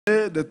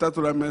The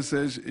title of the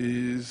message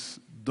is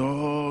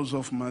Doors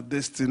of My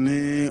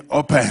Destiny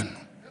Open.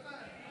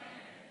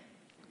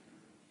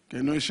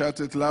 Can you shout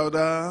it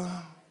louder?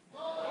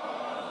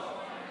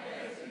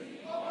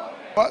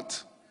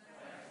 What?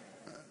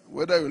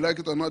 Whether you like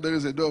it or not, there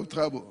is a door of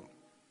trouble.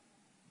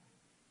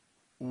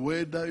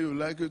 Whether you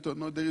like it or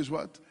not, there is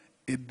what?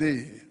 A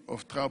day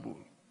of trouble.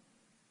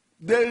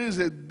 There is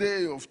a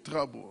day of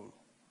trouble.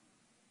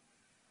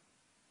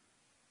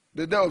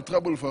 The day of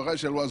trouble for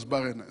Rachel was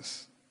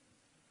barrenness.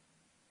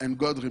 And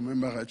God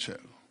remembered Rachel.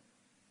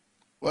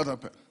 What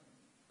happened?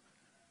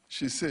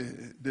 She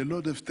said, the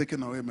Lord has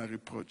taken away my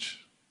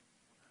reproach.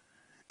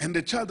 And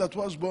the child that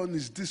was born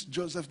is this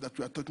Joseph that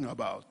we are talking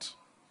about.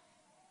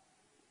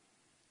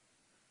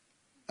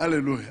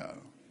 Hallelujah.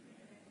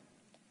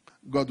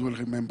 God will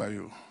remember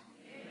you.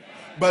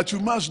 But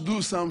you must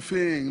do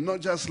something,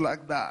 not just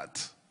like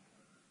that.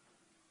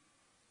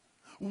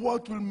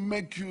 What will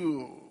make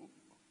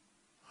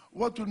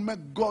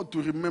God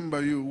to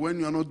remember you when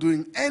you are not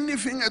doing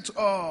anything at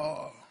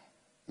all?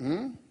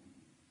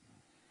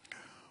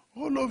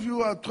 All of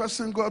you are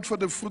trusting God for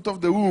the fruit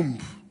of the womb.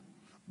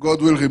 God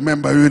will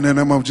remember you in the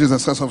name of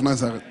Jesus Christ of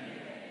Nazareth.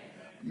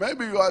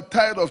 Maybe you are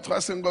tired of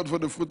trusting God for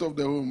the fruit of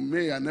the womb.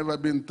 Me, I've never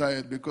been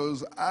tired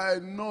because I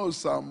know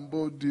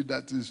somebody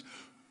that is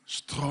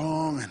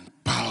strong and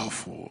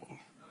powerful.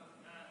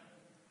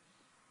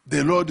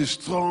 The Lord is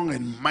strong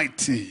and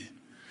mighty.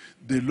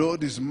 The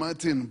Lord is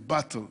mighty in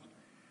battle.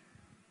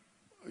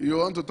 You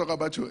want to talk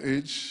about your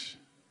age?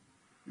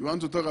 You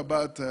want to talk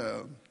about,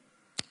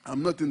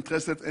 I'm not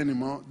interested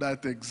anymore?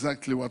 That's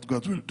exactly what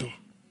God will do.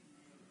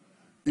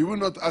 He will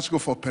not ask you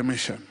for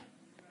permission.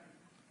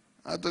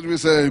 I thought we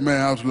say amen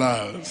out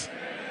loud.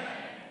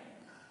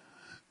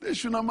 The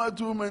Shunammite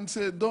woman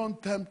said,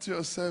 don't tempt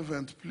your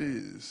servant,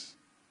 please.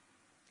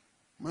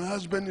 My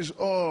husband is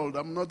old.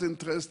 I'm not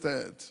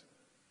interested.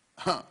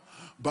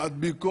 But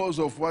because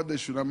of what the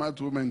Shunammite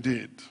woman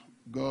did,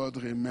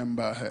 God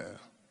remembered her.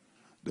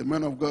 The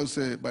man of God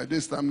said, by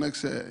this time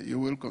next year, you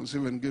will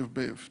conceive and give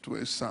birth to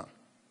a son.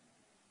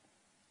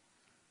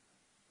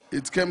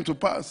 It came to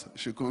pass.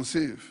 She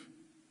conceived.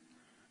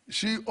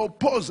 She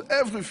opposed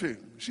everything.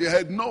 She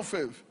had no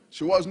faith.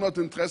 She was not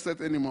interested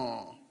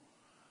anymore.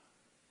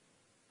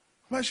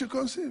 But she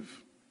conceived.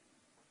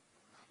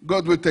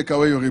 God will take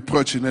away your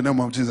reproach in the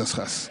name of Jesus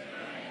Christ.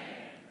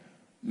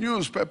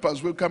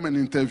 Newspapers will come and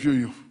interview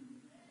you.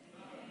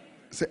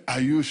 Say,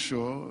 are you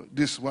sure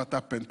this is what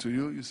happened to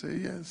you? You say,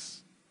 yes.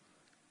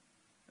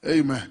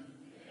 Amen.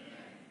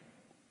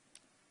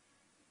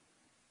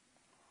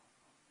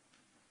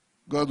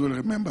 God will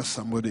remember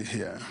somebody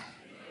here.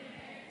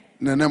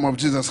 In the name of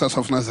Jesus Christ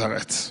of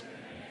Nazareth.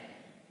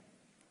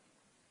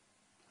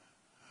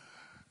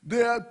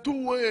 There are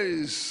two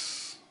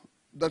ways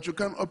that you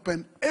can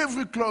open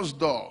every closed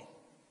door.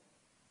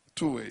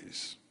 Two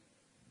ways.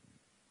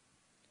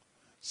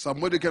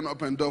 Somebody can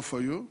open door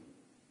for you,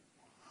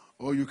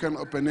 or you can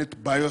open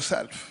it by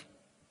yourself.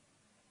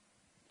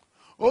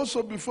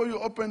 Also, before you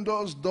open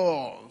those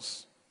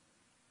doors,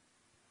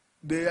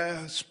 there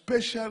are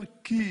special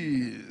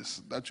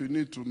keys that you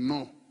need to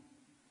know.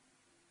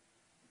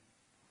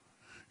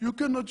 You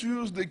cannot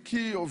use the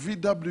key of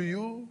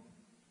VW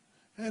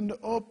and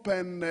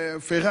open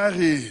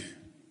Ferrari.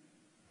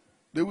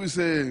 They will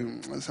say,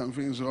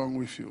 something's wrong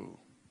with you.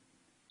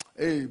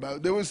 Hey,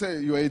 but they will say,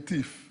 you're a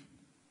thief.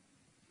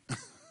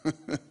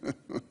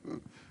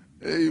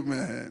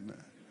 Amen.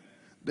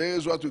 There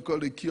is what we call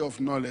the key of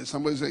knowledge.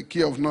 Somebody say,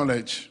 key of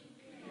knowledge.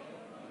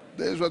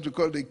 There is what we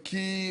call the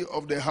key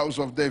of the house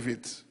of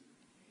David.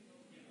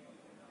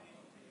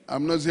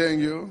 I'm not hearing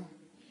you.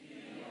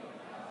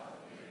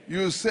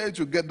 You say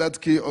to get that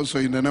key also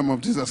in the name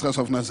of Jesus Christ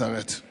of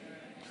Nazareth.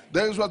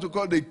 There is what we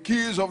call the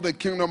keys of the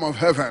kingdom of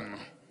heaven.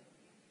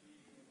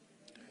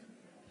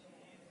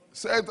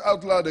 Say it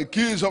out loud, the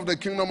keys of the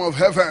kingdom of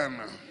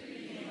heaven.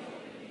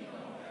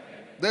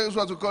 There is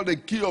what we call the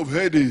key of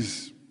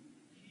Hades.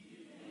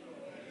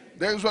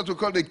 There is what we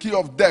call the key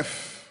of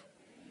death.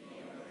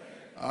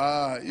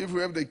 If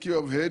we have the key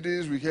of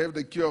Hades, we have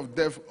the key of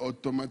death,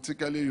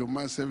 automatically you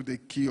must have the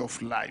key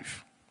of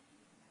life.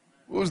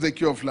 Who's the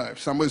key of life?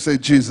 Somebody say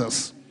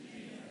Jesus.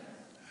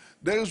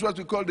 There is what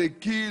we call the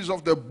keys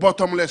of the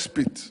bottomless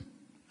pit.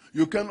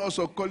 You can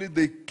also call it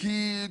the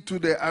key to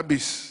the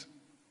abyss.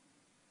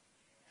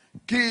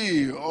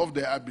 Key of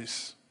the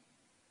abyss.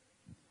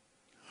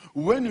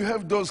 When you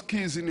have those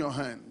keys in your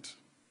hand,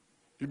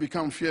 you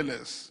become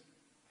fearless.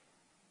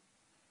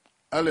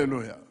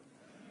 Hallelujah.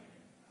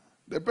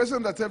 The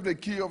person that has the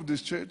key of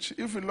this church,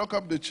 if you lock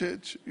up the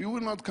church, you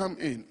will not come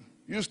in.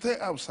 You stay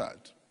outside.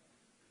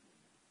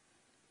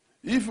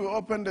 If you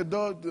open the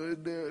door,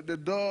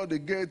 the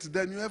gate,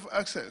 then you have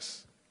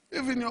access.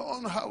 Even in your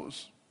own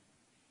house.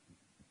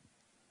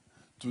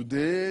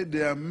 Today,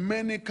 there are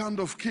many kinds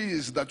of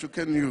keys that you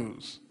can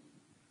use.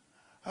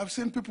 I've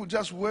seen people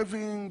just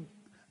waving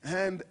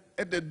hand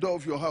at the door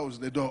of your house,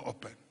 the door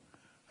open.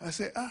 I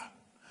say,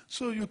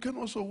 so you can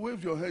also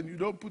wave your hand. You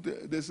don't put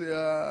it, they say,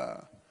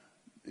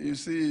 you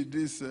see,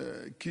 these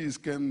keys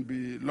can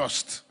be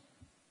lost.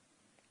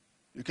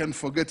 You can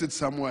forget it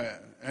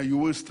somewhere and you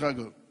will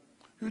struggle.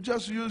 You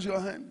just use your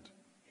hand.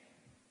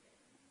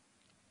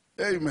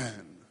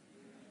 Amen.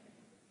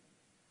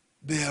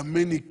 There are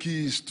many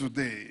keys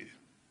today.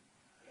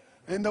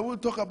 And I will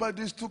talk about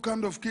these two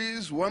kinds of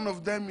keys. One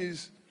of them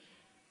is,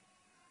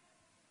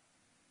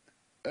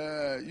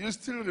 you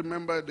still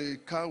remember the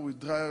car we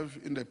drive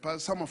in the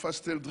past? Some of us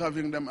still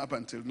driving them up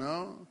until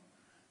now.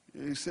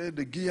 He said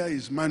the gear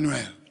is manual.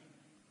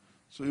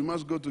 So you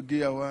must go to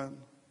gear 1,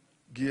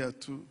 gear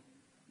 2,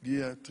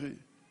 gear 3,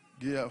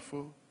 gear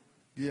 4,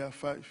 gear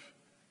 5,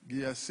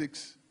 gear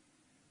 6.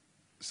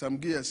 Some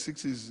gear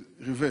 6 is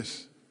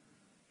reverse.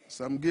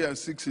 Some gear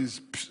 6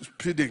 is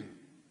speeding.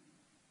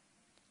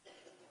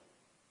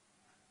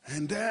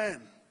 And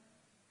then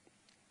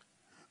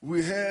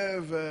we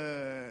have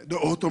the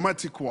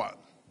automatic one.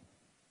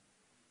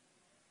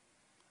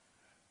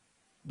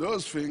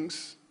 Those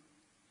things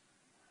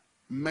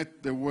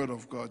met the Word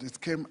of God. It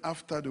came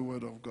after the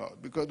Word of God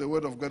because the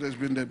Word of God has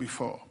been there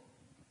before.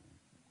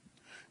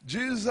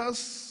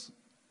 Jesus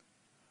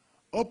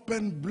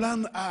opened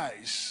blind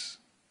eyes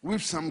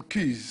with some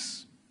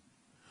keys.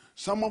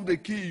 Some of the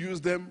keys, he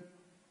used them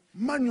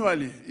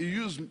manually. He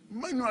used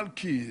manual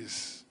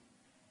keys.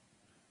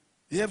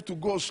 You have to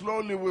go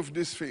slowly with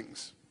these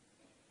things.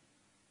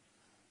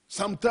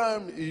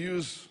 Sometimes he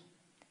used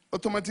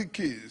automatic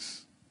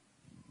keys.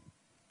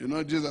 You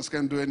know, Jesus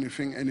can do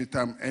anything,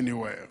 anytime,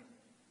 anywhere.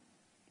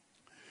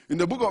 In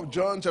the book of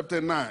John,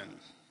 chapter 9,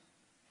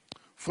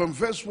 from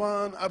verse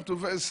 1 up to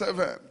verse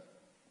 7,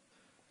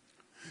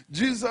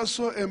 Jesus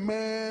saw a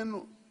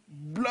man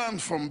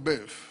blind from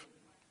birth.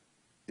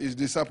 His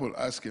disciple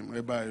asked him,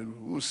 Rabbi,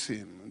 who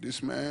sinned,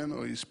 this man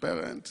or his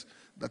parents,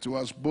 that he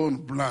was born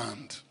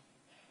blind?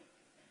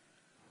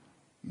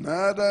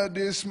 Neither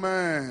this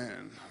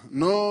man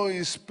nor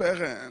his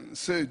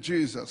parents, said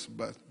Jesus,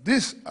 but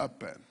this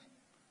happened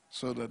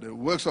so that the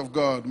works of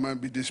God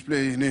might be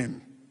displayed in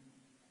him.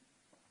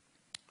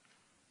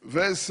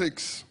 Verse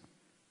 6.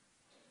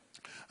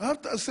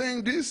 After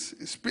saying this,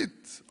 he spit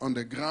on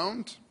the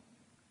ground,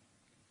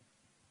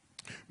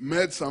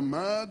 made some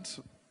mud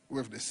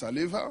with the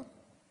saliva,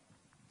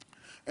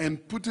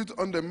 and put it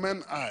on the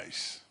man's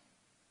eyes.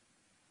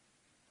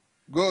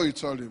 Go, he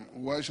told him,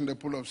 wash in the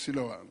pool of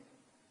Siloam.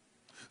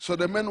 So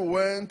the man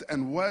went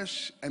and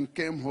washed and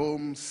came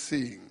home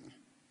seeing.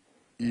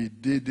 He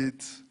did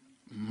it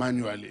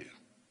manually.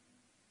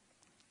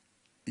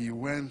 He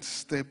went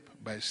step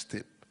by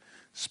step,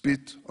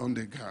 spit on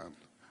the ground,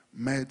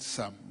 made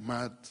some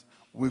mud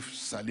with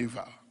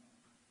saliva,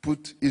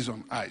 put his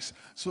own eyes.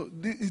 So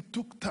it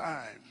took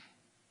time.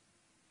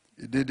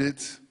 He did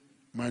it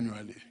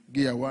manually.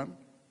 Gear 1,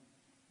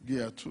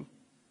 gear 2,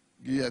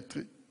 gear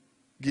 3,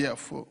 gear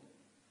 4.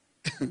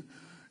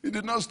 He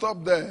did not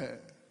stop there.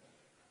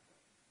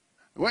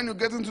 When you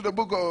get into the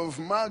book of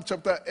Mark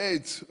chapter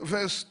 8,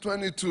 verse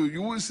 22,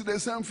 you will see the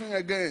same thing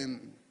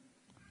again.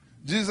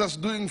 Jesus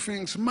doing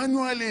things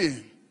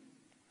manually.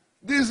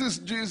 This is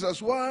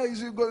Jesus. Why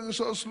is he going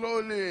so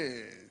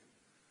slowly?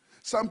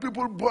 Some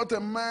people brought a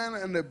man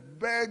and they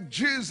begged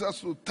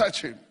Jesus to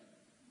touch him.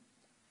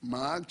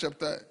 Mark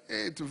chapter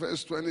 8,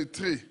 verse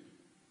 23.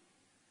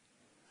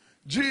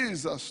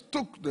 Jesus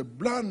took the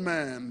blind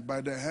man by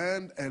the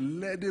hand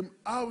and led him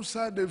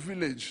outside the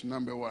village,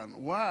 number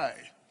 1. Why?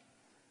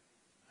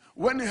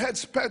 When he had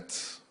spat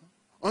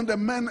on the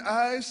man's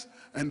eyes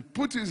and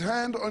put his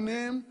hand on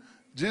him,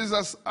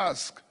 Jesus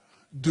asked,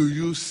 do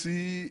you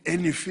see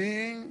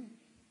anything?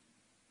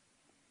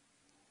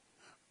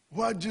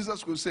 What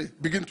Jesus could say,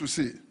 begin to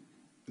see.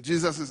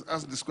 Jesus is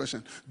asked this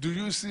question, do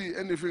you see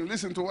anything?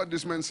 Listen to what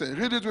this man said.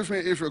 Read it with me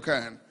if you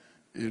can.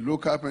 He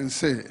looked up and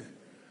said,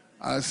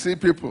 I see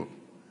people.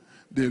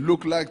 They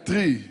look like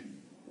trees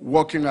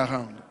walking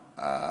around.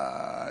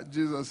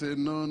 Jesus said,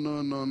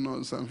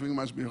 no, something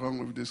must be wrong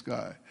with this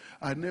guy.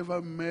 I never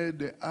made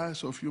the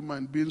eyes of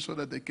human beings so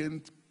that they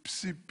can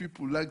see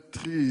people like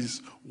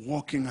trees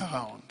walking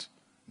around.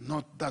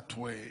 Not that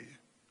way.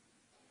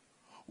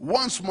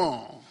 Once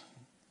more,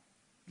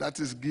 that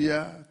is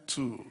gear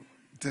 2,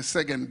 the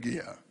second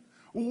gear.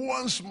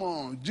 Once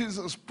more,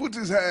 Jesus put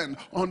his hand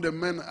on the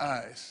man's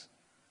eyes.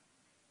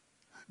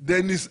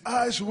 Then his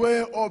eyes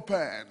were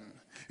open.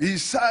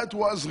 His sight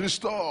was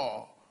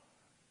restored.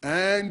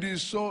 And he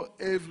saw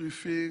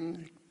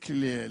everything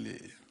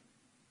clearly.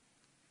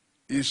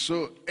 He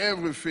saw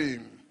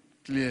everything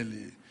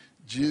clearly.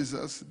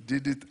 Jesus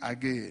did it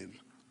again,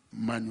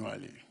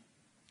 manually.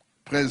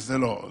 Praise the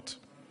Lord.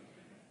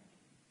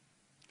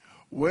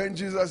 When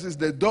Jesus is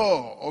the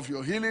door of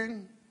your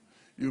healing,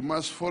 you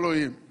must follow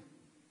him.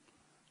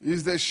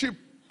 He's the sheep.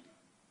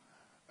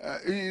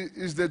 He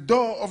is the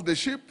door of the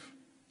sheep.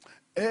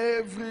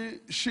 Every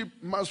sheep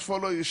must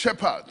follow his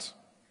shepherd.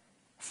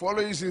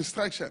 Follow his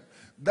instruction.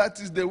 That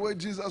is the way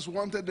Jesus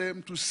wanted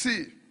them to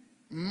see,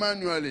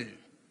 manually.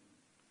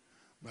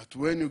 But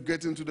when you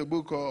get into the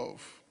book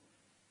of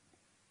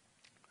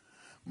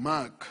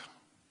Mark,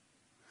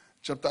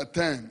 chapter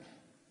 10,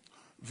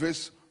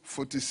 verse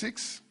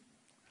 46,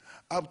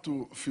 up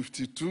to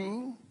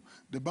 52,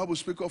 the Bible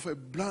speaks of a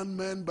blind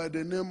man by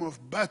the name of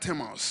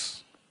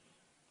Bartimaeus.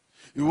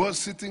 He was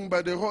sitting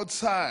by the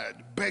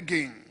roadside,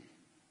 begging.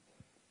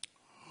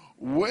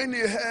 When he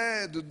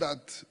heard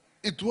that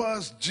it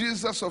was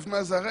Jesus of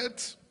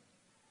Nazareth,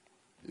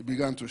 he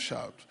began to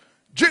shout,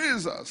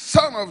 "Jesus,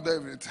 Son of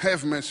David,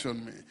 have mercy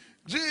on me.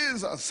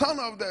 Jesus, Son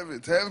of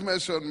David, have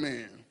mercy on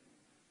me."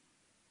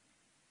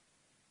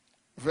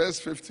 Verse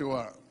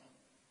 51,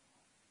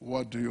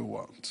 what do you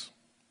want?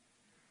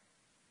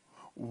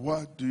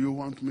 What do you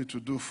want me to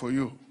do for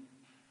you?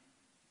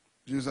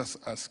 Jesus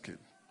asked him.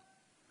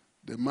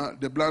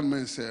 The blind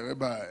man said,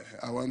 "Rabbi,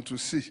 I want to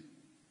see."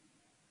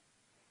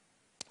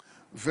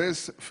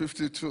 Verse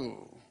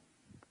 52.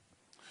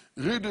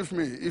 Read with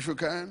me if you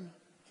can.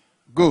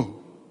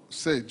 Go,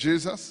 say,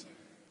 "Jesus,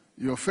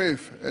 your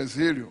faith has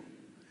healed you."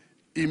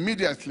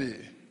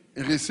 Immediately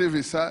he received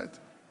his sight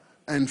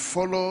and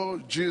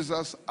followed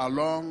Jesus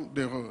along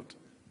the road.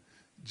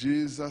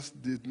 Jesus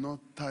did not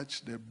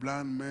touch the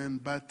blind man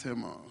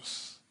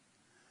Bartimaeus.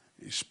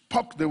 He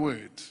spoke the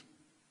word.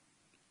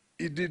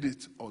 He did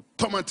it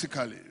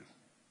automatically.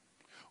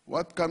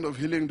 What kind of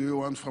healing do you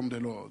want from the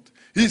Lord?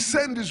 He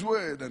sent his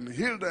word and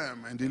healed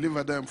them and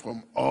delivered them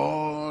from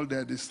all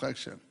their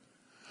distraction.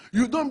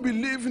 You don't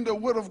believe in the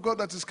word of God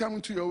that is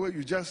coming to your way.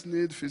 You just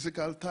need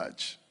physical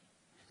touch.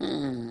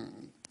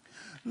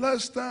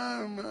 Last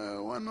time,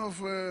 one of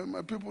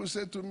my people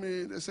said to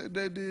me, they said,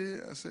 "Daddy,"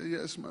 I said,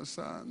 "Yes, my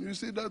son. You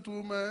see that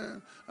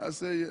woman?" I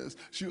say, "Yes.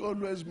 She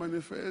always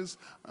manifests."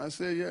 I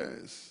say,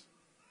 "Yes."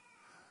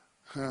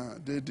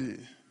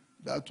 "Daddy,"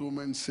 that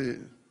woman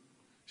said,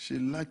 "She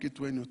like it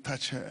when you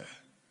touch her.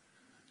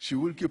 She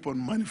will keep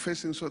on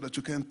manifesting so that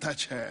you can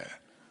touch her."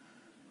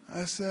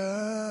 I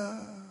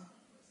said,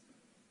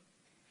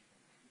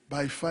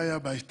 by fire,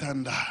 by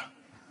thunder.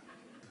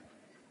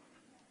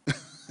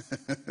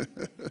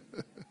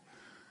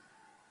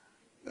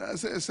 I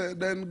said,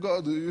 "Then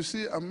God, you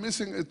see, I'm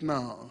missing it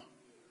now."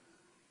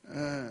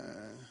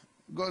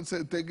 God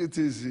said, "Take it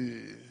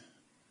easy.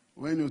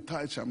 When you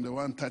touch, I'm the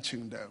one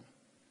touching them."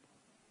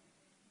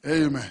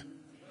 Amen.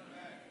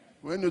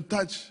 When you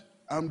touch,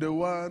 I'm the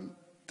one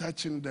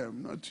touching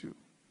them, not you.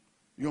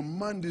 Your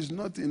mind is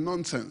not in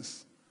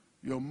nonsense.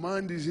 Your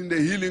mind is in the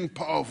healing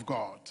power of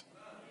God.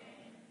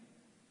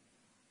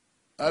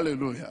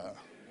 Hallelujah.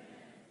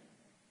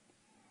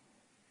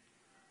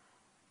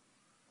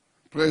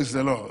 Praise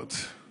the Lord.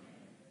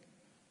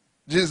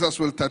 Jesus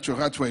will touch you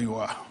right where you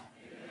are.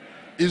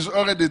 He's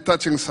already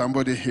touching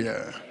somebody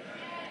here.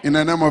 In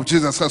the name of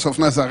Jesus Christ of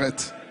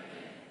Nazareth.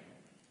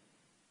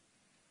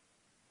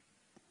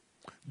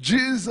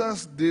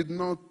 Jesus did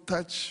not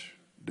touch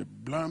the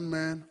blind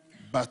man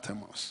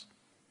Bartimaeus.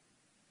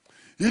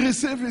 He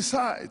received his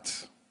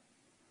sight.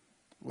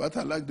 What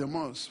I like the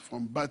most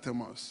from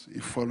Bartimaeus, he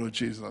followed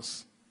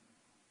Jesus.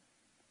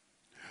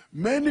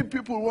 Many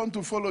people want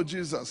to follow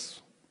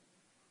Jesus,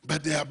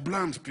 but they are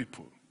blind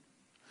people.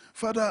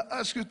 Father, I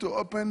ask you to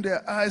open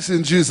their eyes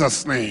in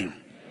Jesus' name.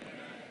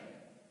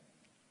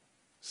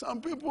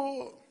 Some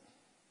people,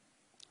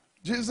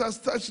 Jesus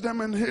touched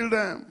them and healed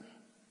them.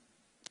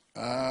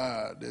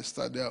 They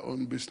start their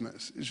own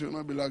business. It should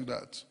not be like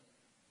that.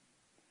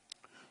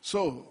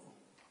 So,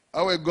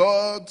 our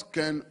God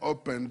can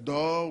open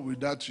doors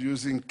without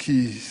using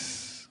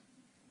keys.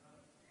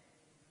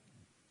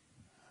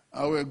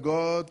 Our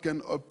God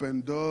can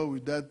open doors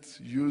without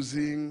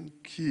using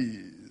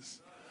keys.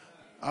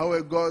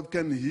 Our God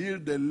can heal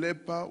the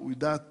leper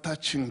without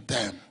touching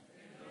them.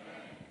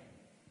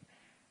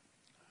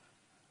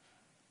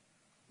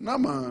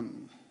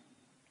 Naaman,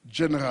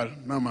 General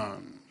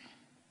Naaman,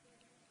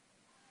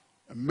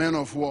 a man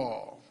of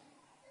war,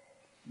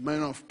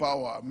 man of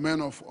power,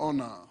 man of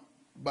honor,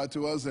 but he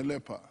was a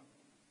leper.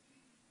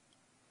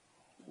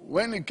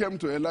 When he came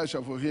to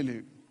Elisha for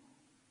healing,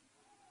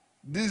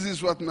 this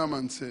is what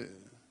Naaman said.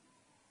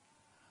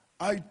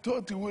 "I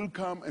thought he will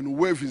come and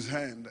wave his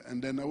hand,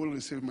 and then I will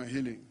receive my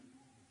healing.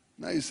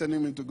 Now he's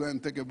sending me to go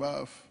and take a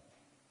bath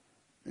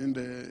in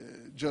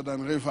the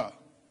Jordan River.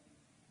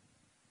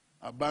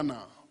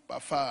 Abana,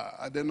 Bafa,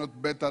 are they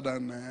not better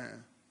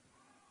than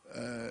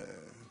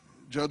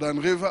Jordan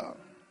River?"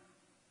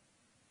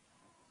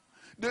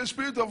 The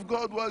Spirit of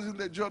God was in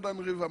the Jordan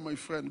River, my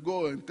friend.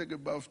 Go and take a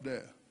bath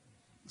there.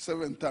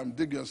 7 times,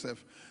 dig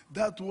yourself.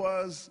 That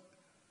was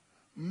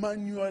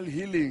manual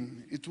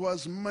healing. It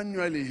was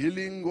manually.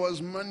 Healing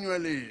was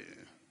manually.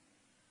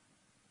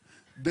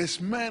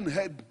 This man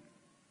had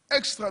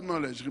extra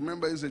knowledge.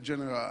 Remember, he's a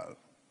general.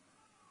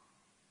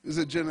 He's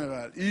a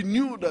general. He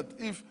knew that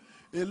if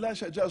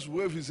Elisha just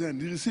waved his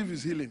hand, he received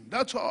his healing.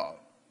 That's all.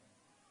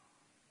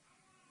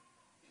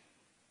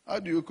 How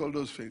do you call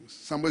those things?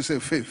 Somebody say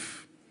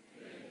faith.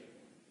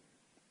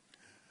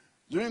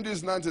 During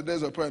these 90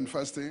 days of prayer and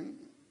fasting,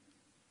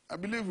 I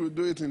believe we'll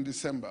do it in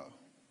December.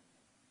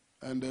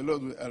 And the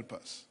Lord will help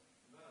us.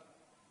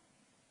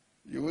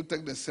 You will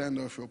take the sand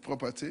of your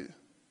property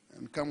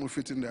and come with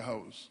it in the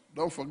house.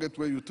 Don't forget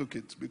where you took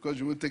it, because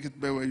you will take it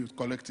back where you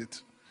collect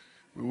it.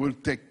 We will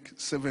take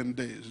 7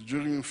 days.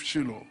 During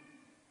Shiloh,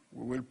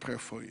 we will pray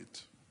for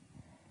it.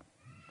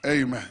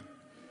 Amen.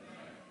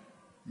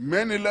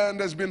 Many land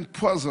has been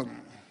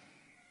poisoned.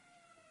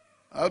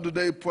 How do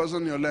they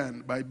poison your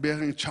land? By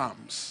bearing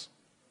charms,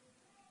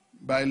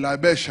 by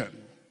libation.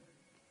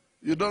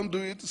 You don't do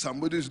it,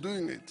 somebody is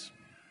doing it.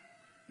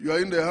 You are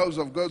in the house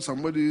of God,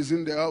 somebody is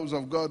in the house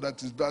of God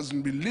that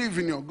doesn't believe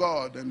in your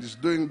God and is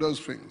doing those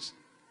things.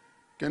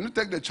 Can you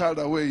take the child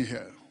away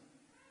here?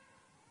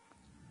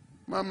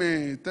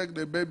 Mommy, take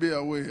the baby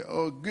away,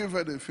 or give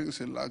her the things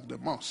she lacks the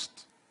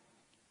most.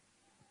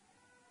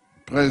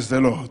 Praise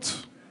the Lord.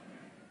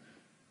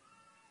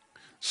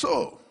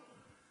 So,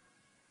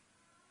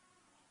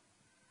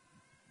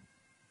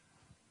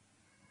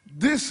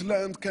 this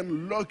land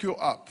can lock you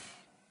up,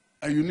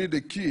 and you need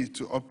a key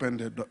to open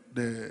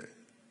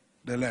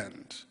the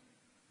land.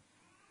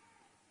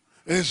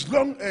 As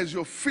long as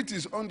your feet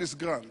is on this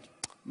ground,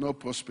 no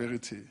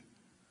prosperity.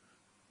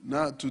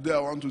 Now, today I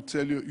want to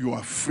tell you, you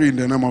are free in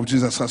the name of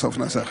Jesus Christ of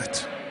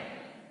Nazareth.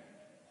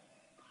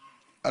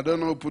 I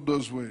don't know who put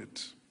those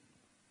words.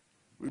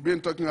 We've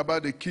been talking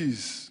about the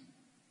keys.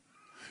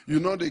 You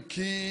know the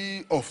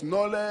key of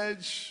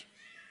knowledge,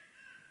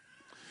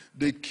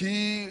 the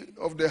key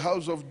of the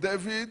house of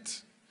David.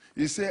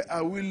 He said,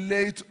 I will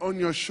lay it on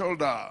your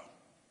shoulder.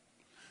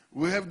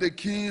 We have the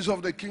keys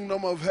of the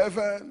kingdom of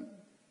heaven.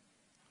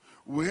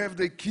 We have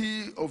the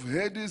key of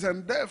Hades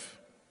and death.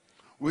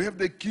 We have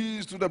the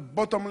keys to the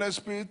bottomless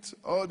pit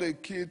or the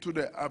key to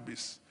the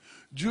abyss.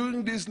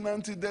 During these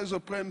 90 days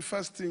of prayer and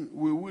fasting,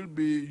 we will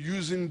be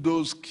using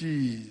those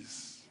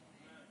keys.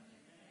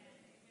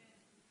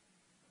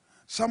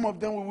 Some of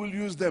them we will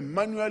use them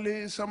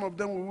manually, some of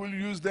them we will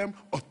use them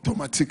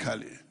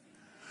automatically.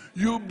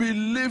 You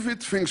believe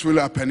it, things will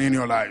happen in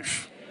your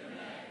life.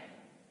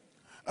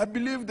 I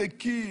believe the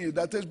key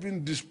that has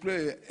been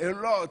displayed a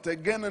lot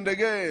again and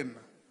again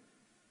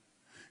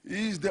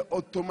is the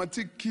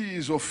automatic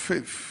keys of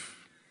faith.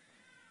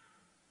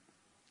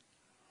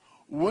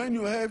 When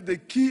you have the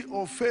key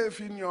of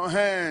faith in your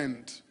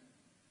hand,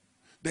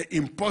 the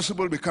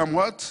impossible become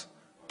what?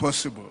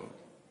 Possible.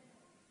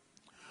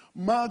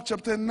 Mark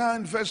chapter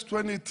 9 verse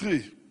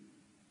 23.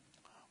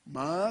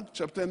 Mark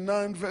chapter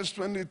 9 verse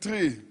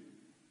 23.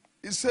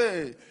 It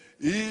says,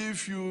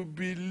 if you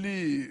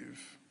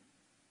believe,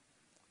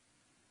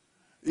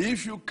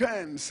 if you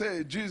can,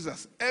 say,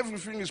 Jesus,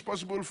 everything is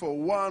possible for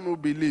one who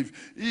believes.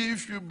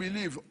 If you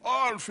believe,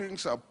 all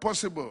things are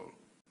possible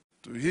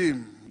to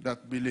him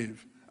that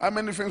believes. How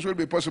many things will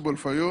be possible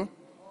for you?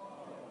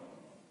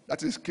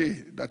 That is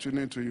key that you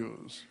need to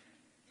use.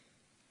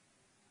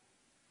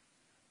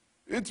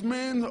 It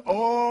means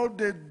all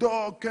the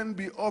door can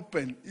be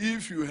opened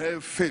if you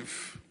have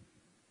faith.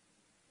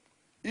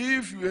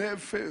 If you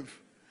have faith,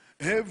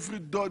 every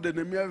door the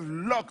enemy has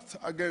locked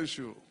against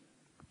you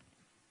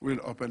will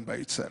open by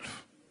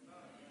itself.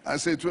 I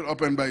say it will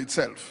open by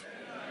itself.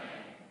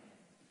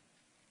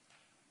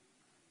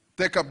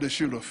 Take up the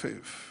shield of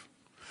faith,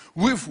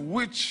 with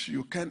which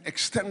you can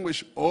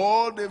extinguish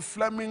all the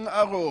flaming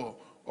arrow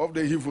of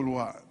the evil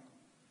one.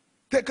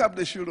 Take up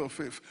the shield of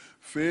faith.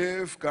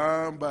 Faith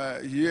comes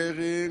by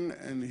hearing,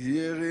 and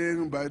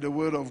hearing by the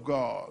word of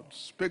God.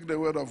 Speak the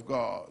word of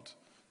God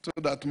to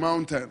that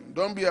mountain.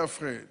 Don't be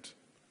afraid.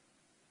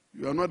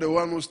 You are not the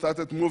one who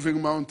started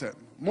moving mountain.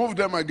 Move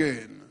them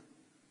again.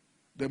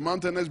 The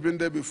mountain has been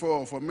there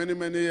before for many,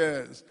 many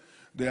years.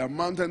 They are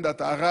mountains that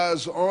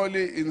arise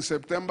only in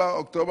September,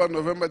 October,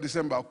 November,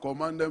 December.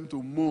 Command them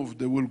to move,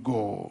 they will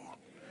go.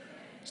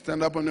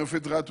 Stand up on your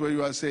feet right where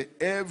you are. Say,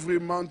 every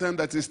mountain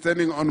that is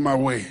standing on my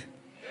way.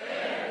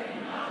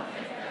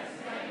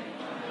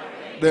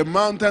 The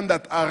mountain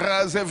that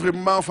arises every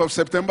month of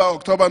September,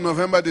 October,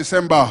 November,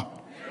 December.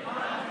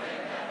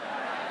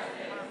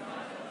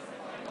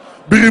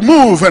 Be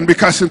removed and be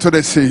cast into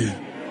the sea.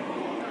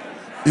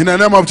 In the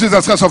name of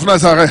Jesus Christ of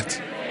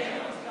Nazareth.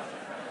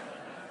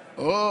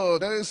 Oh,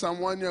 there is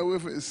someone here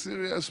with a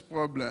serious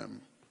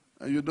problem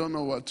and you don't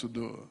know what to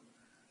do.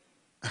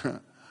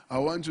 I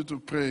want you to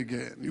pray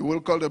again. You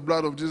will call the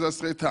blood of Jesus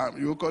 3 times.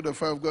 You will call the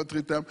fire of God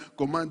 3 times.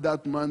 Command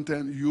that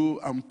mountain.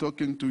 I'm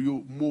talking to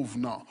you. Move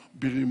now.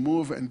 Be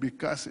removed and be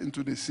cast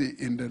into the sea.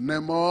 In the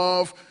name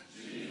of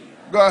Jesus.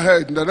 Go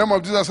ahead. In the name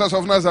of Jesus Christ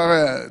of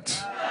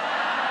Nazareth.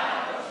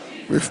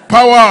 With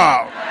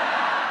power.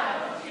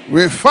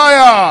 With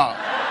fire.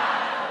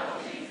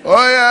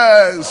 Oh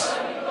yes.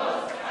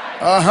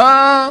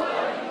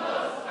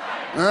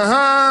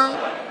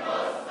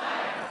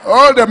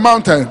 All the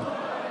mountain.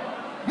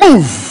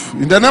 Move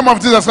in the name of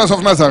Jesus Christ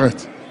of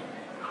Nazareth.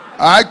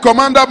 I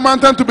command that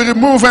mountain to be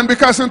removed and be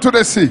cast into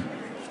the sea.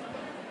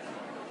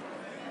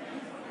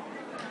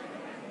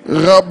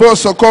 Rabo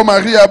Soko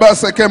Maria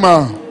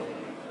Basekema.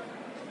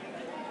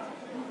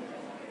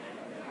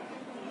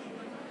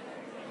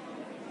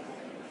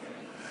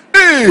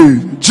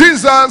 In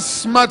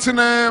Jesus' mighty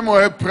name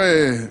we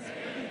pray.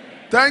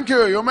 Thank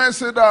you. You may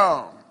sit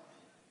down.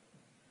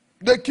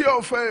 The key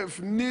of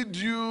faith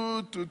needs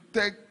you to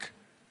take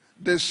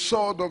the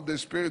sword of the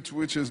Spirit,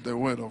 which is the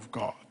word of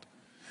God.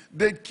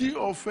 The key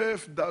of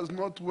faith does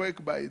not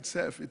work by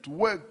itself. It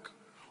works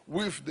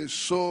with the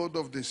sword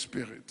of the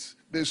Spirit.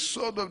 The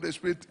sword of the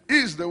Spirit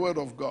is the word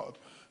of God.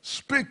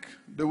 Speak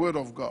the word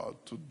of God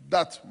to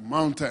that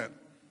mountain.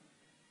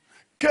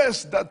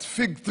 Curse that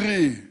fig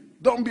tree.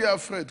 Don't be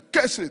afraid.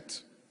 Curse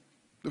it,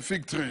 the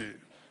fig tree.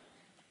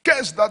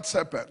 Curse that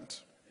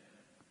serpent.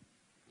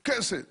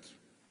 Curse it.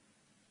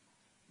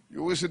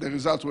 You will see the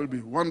result will be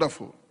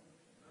wonderful.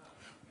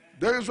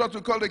 There is what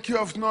we call the key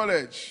of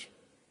knowledge.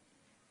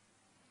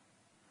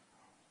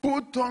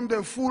 Put on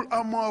the full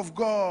armor of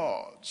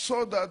God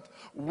so that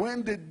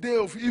when the day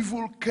of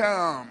evil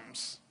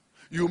comes,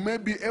 you may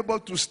be able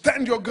to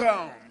stand your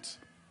ground.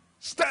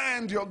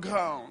 Stand your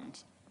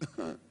ground.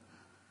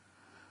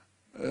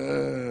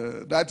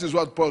 That is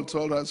what Paul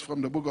told us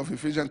from the book of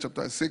Ephesians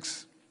chapter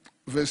 6,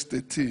 verse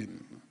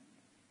 13.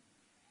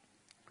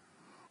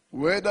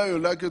 Whether you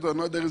like it or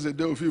not, there is a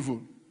day of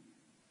evil.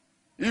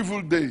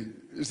 Evil day.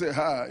 You say,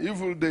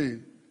 evil day.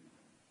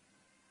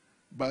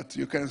 But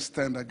you can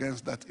stand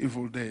against that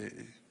evil day.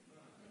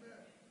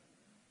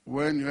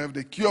 When you have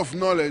the key of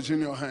knowledge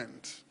in your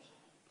hand,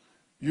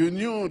 you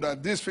knew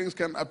that these things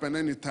can happen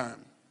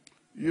anytime.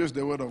 Use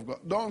the word of God.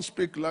 Don't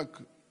speak like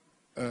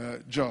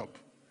Job.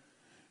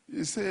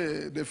 You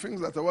say, the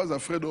things that I was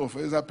afraid of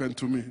has happened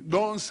to me.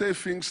 Don't say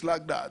things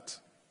like that.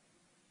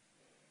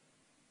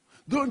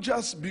 Don't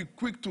just be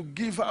quick to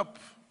give up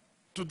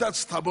to that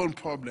stubborn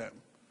problem.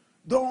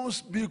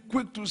 Don't be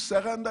quick to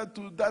surrender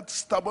to that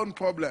stubborn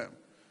problem.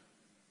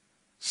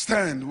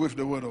 Stand with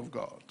the word of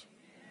God.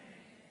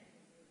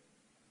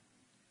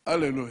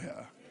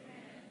 Hallelujah.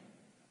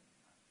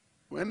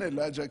 When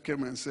Elijah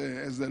came and said,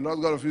 as the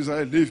Lord God of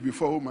Israel lives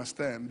before whom I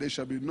stand, there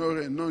shall be no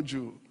rain, no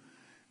dew.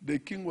 The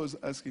king was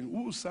asking,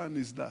 whose son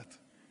is that?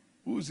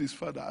 Who is his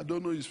father? I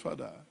don't know his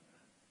father.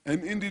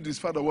 And indeed his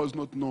father was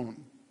not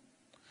known.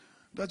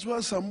 That's why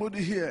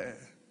somebody here,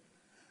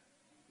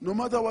 no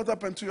matter what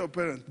happened to your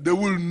parents, they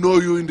will know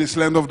you in this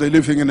land of the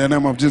living in the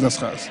name of Jesus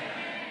Christ.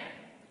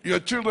 Your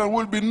children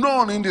will be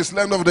known in this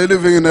land of the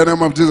living in the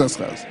name of Jesus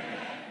Christ.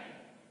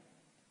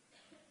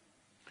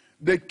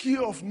 The key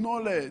of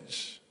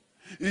knowledge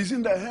is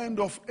in the hand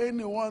of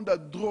anyone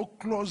that draw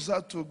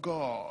closer to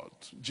God.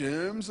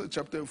 James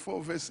chapter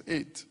 4 verse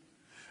 8.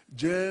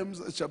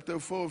 James chapter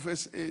 4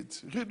 verse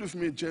 8. Read with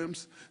me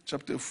James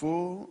chapter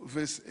 4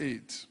 verse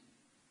 8.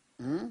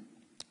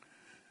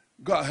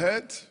 Go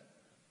ahead.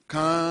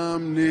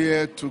 Come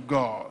near to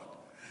God,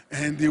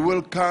 and he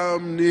will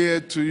come near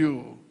to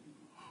you.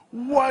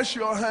 Wash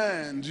your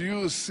hands,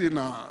 you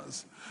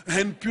sinners,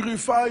 and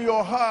purify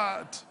your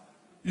heart,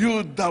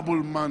 you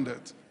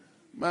double-minded.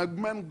 My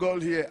man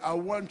God here, I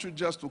want you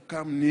just to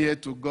come near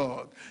to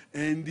God,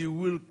 and he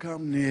will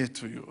come near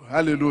to you.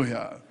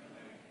 Hallelujah.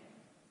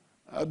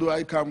 How do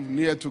I come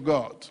near to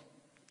God?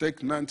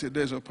 Take 90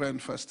 days of prayer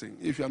and fasting,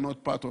 if you are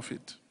not part of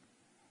it.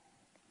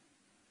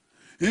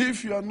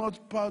 If you are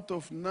not part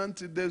of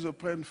 90 days of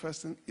prayer and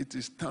fasting, it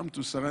is time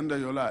to surrender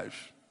your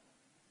life.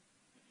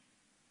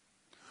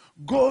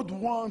 God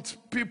wants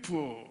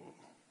people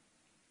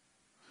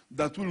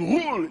that will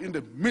rule in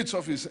the midst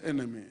of his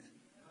enemy.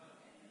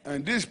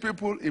 And these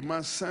people, he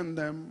must send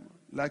them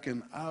like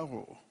an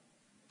arrow.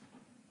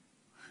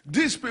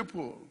 These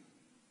people,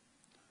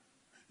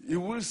 he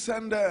will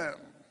send them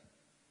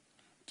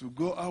to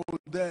go out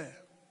there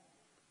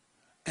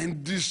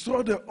and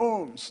destroy the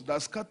homes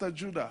that scatter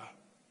Judah,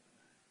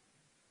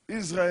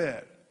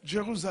 Israel,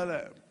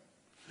 Jerusalem.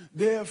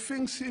 There are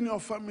things in your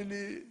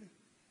family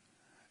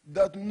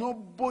that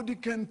nobody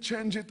can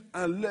change it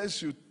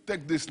unless you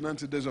take this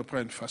 90 days of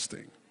prayer and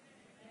fasting.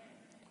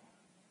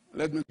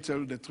 Let me tell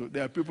you the truth.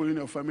 There are people in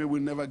your family who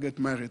will never get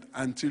married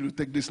until you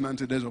take this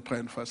 90 days of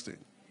prayer and fasting.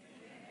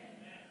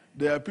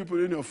 There are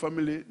people in your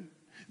family,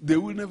 they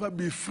will never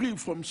be free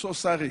from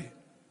sorcery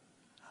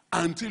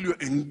until you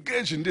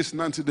engage in this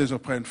 90 days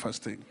of prayer and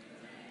fasting.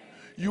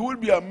 You will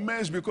be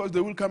amazed because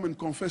they will come and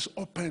confess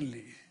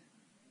openly.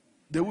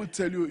 They will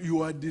tell you,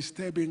 you are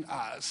disturbing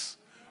us.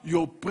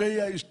 Your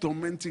prayer is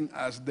tormenting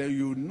us. Then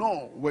you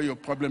know where your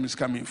problem is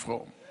coming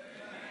from.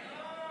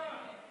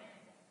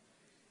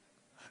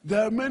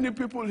 There are many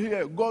people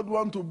here. God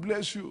wants to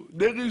bless you.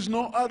 There is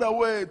no other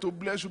way to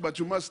bless you, but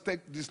you must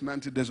take these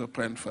 90 days of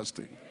prayer and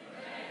fasting.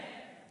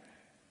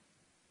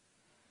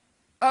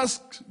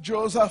 Ask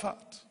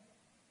Jehoshaphat.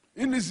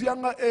 In his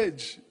younger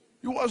age,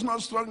 he was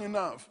not strong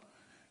enough.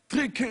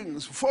 3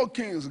 kings, 4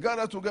 kings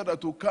gathered together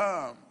to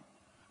come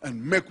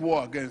and make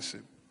war against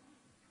him.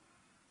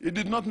 He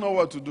did not know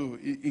what to do.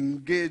 He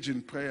engaged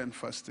in prayer and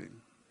fasting.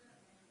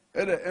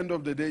 At the end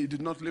of the day, he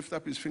did not lift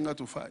up his finger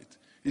to fight.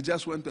 He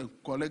just went and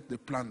collect the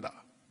plunder.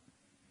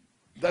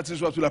 That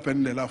is what will happen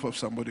in the life of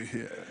somebody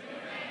here.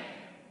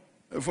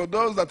 And for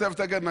those that have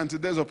taken 90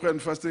 days of prayer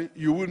and fasting,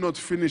 you will not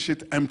finish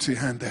it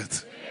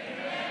empty-handed.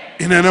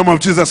 In the name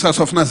of Jesus Christ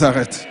of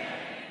Nazareth.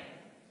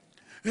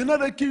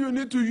 Another key you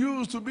need to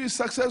use to be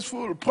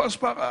successful,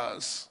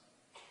 prosperous.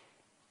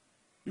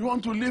 You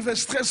want to live a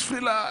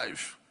stress-free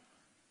life.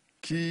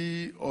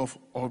 Key of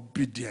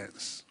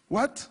obedience.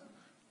 What?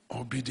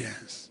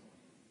 Obedience.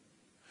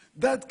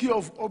 That key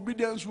of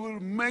obedience will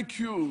make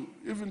you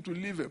even to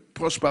live a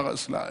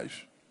prosperous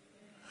life.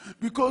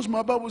 Because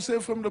my Bible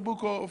says from the book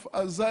of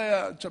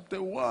Isaiah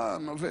chapter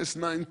 1 verse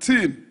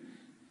 19,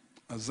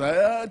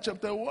 Isaiah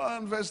chapter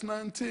 1, verse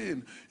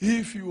 19.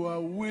 If you are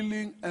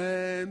willing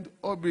and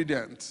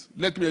obedient.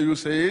 Let me hear you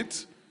say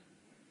it.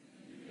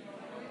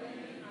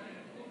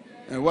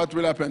 And what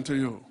will happen to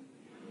you?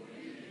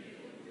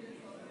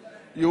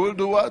 You will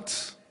do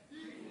what?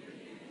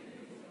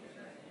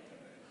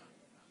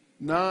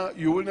 Now,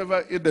 you will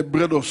never eat the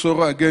bread of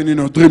sorrow again in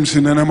your dreams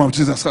in the name of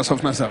Jesus Christ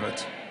of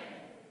Nazareth.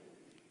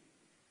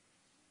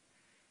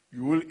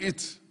 You will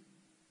eat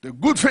the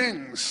good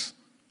things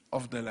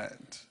of the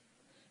land.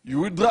 You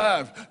will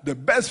drive the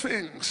best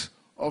things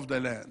of the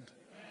land.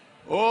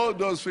 All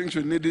those things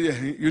you need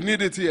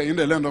it here in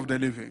the land of the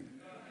living.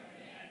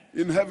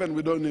 In heaven,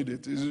 we don't need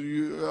it.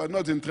 You are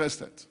not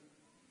interested.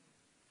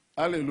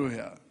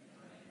 Hallelujah.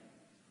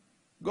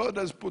 God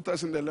has put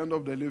us in the land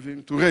of the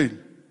living to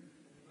reign.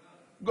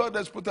 God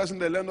has put us in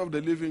the land of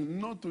the living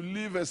not to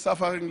live a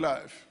suffering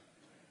life.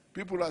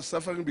 People are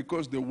suffering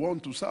because they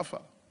want to suffer.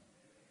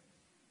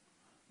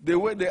 The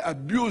way they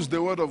abuse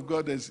the word of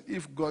God is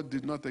if God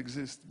did not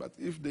exist, but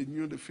if they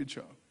knew the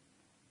future.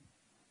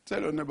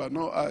 Tell your neighbor,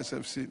 no eyes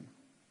have seen,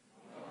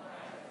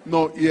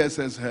 no ears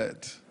has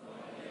heard,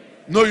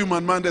 no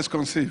human mind has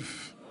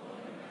conceived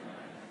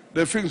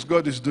the things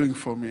God is doing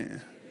for me.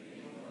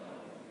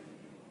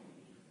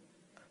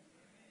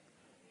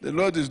 The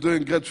Lord is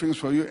doing great things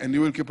for you, and He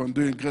will keep on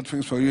doing great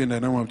things for you in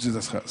the name of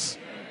Jesus Christ.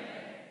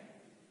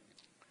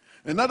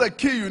 Another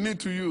key you need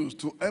to use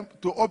to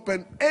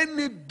open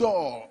any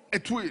door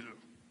at will.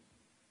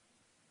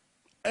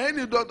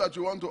 Any door that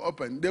you want to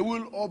open, they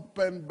will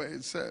open by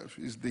itself,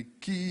 is the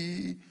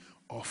key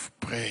of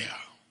prayer.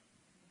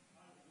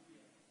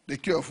 The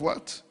key of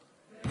what?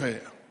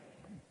 Prayer.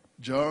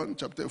 John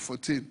chapter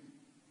 14,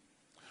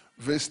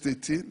 verse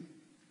 13,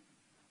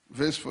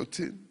 verse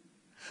 14.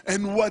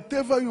 And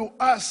whatever you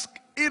ask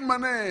in my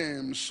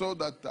name, so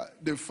that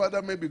the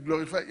Father may be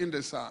glorified in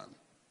the Son.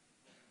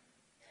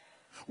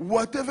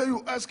 Whatever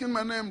you ask in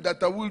my name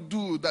that I will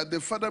do, that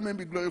the Father may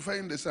be glorified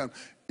in the Son.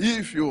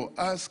 If you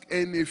ask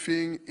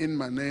anything in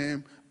my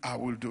name, I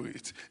will do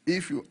it.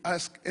 If you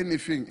ask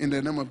anything in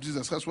the name of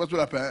Jesus Christ, what will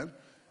happen?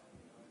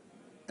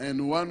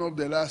 And one of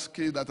the last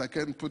keys that I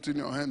can put in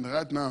your hand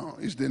right now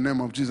is the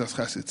name of Jesus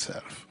Christ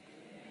itself.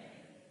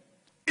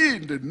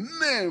 In the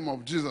name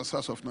of Jesus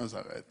Christ of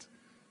Nazareth.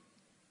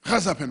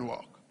 Rise up and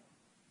walk.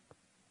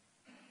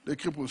 The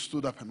cripple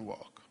stood up and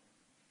walked.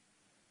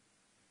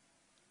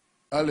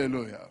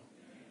 Hallelujah.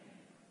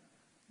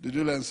 Did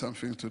you learn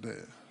something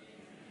today?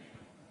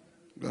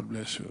 God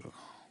bless you.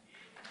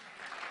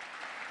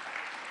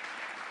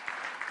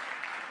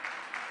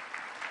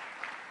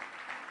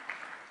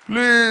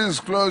 Please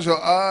close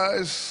your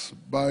eyes,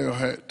 bow your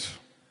head.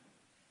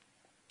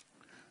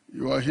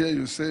 You are here,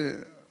 you say,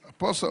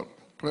 Apostle,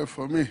 pray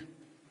for me.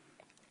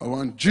 I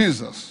want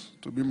Jesus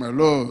to be my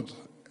Lord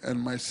and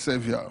my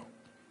Savior.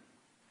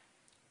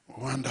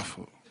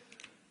 Wonderful.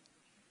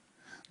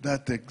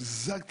 That's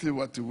exactly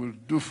what He will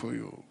do for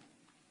you.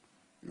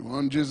 You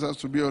want Jesus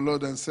to be your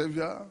Lord and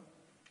Savior?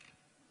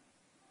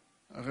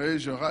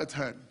 Raise your right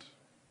hand.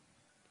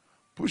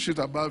 Push it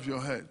above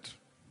your head.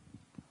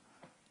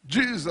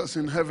 Jesus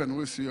in heaven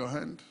will see your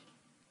hand.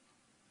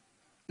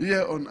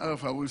 Here on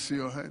earth I will see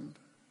your hand.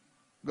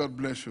 God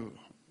bless you.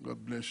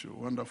 God bless you.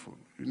 Wonderful.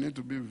 You need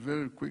to be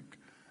very quick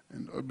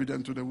and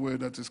obedient to the word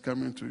that is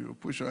coming to you.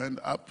 Push your hand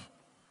up.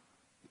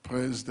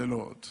 Praise the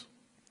Lord.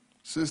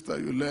 Sister,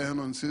 you lay hand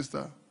on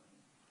sister.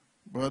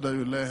 Brother,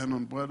 you lay hand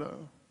on brother.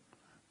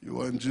 You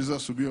want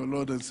Jesus to be your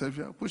Lord and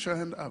Savior? Push your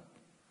hand up.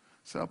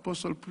 Say,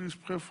 Apostle, please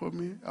pray for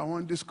me. I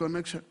want this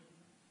connection.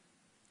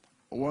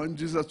 I want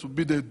Jesus to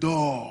be the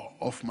door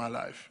of my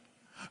life.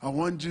 I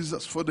want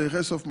Jesus for the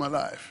rest of my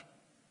life.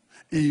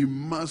 He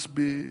must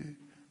be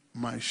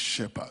my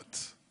shepherd.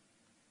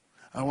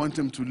 I want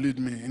Him to lead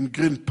me in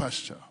green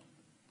pasture.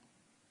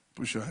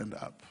 Push your hand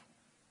up.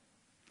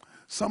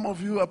 Some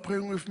of you are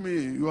praying with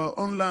me. You are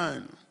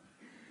online.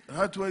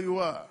 Right where you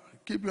are.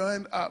 Keep your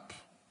hand up.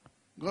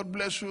 God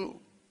bless you.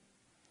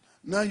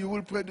 Now you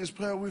will pray this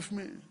prayer with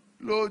me.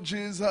 Lord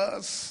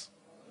Jesus,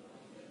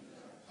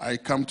 I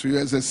come to you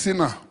as a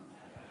sinner.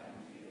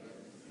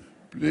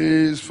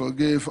 Please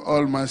forgive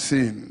all my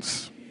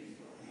sins.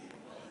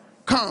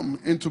 Come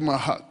into my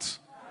heart.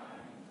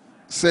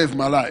 Save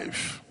my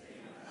life.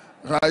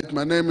 Write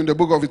my name in the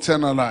book of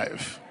eternal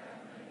life.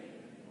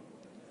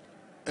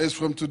 As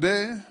from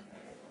today,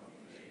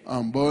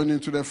 I'm born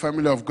into the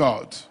family of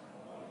God.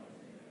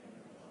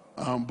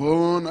 I'm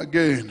born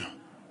again.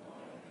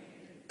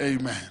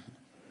 Amen.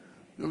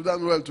 You've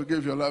done well to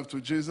give your life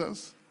to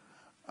Jesus.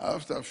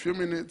 After a few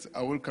minutes,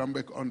 I will come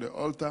back on the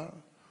altar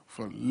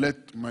for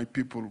let my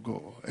people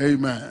go.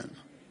 Amen.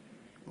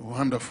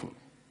 Wonderful.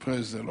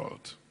 Praise the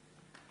Lord.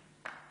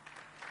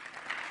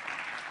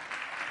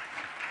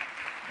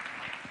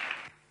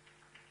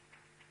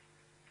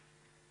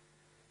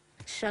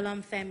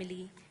 Shalom,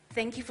 family.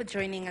 Thank you for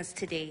joining us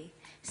today.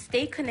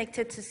 Stay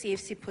connected to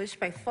CFC PUSH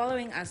by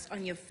following us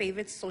on your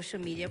favorite social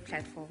media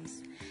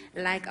platforms,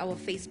 like our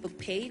Facebook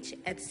page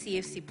at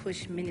CFC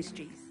PUSH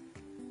Ministries.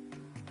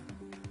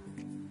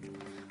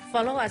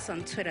 Follow us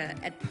on Twitter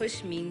at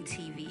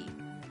PushMeanTV.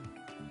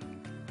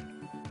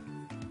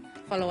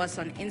 Follow us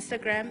on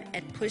Instagram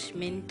at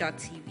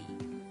pushmin.tv.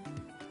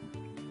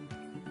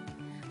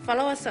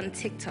 Follow us on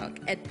TikTok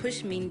at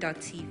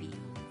pushmin.tv.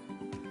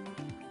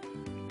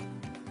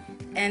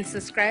 And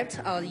subscribe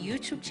to our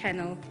YouTube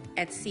channel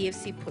at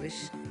CFC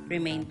Push.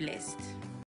 Remain blessed.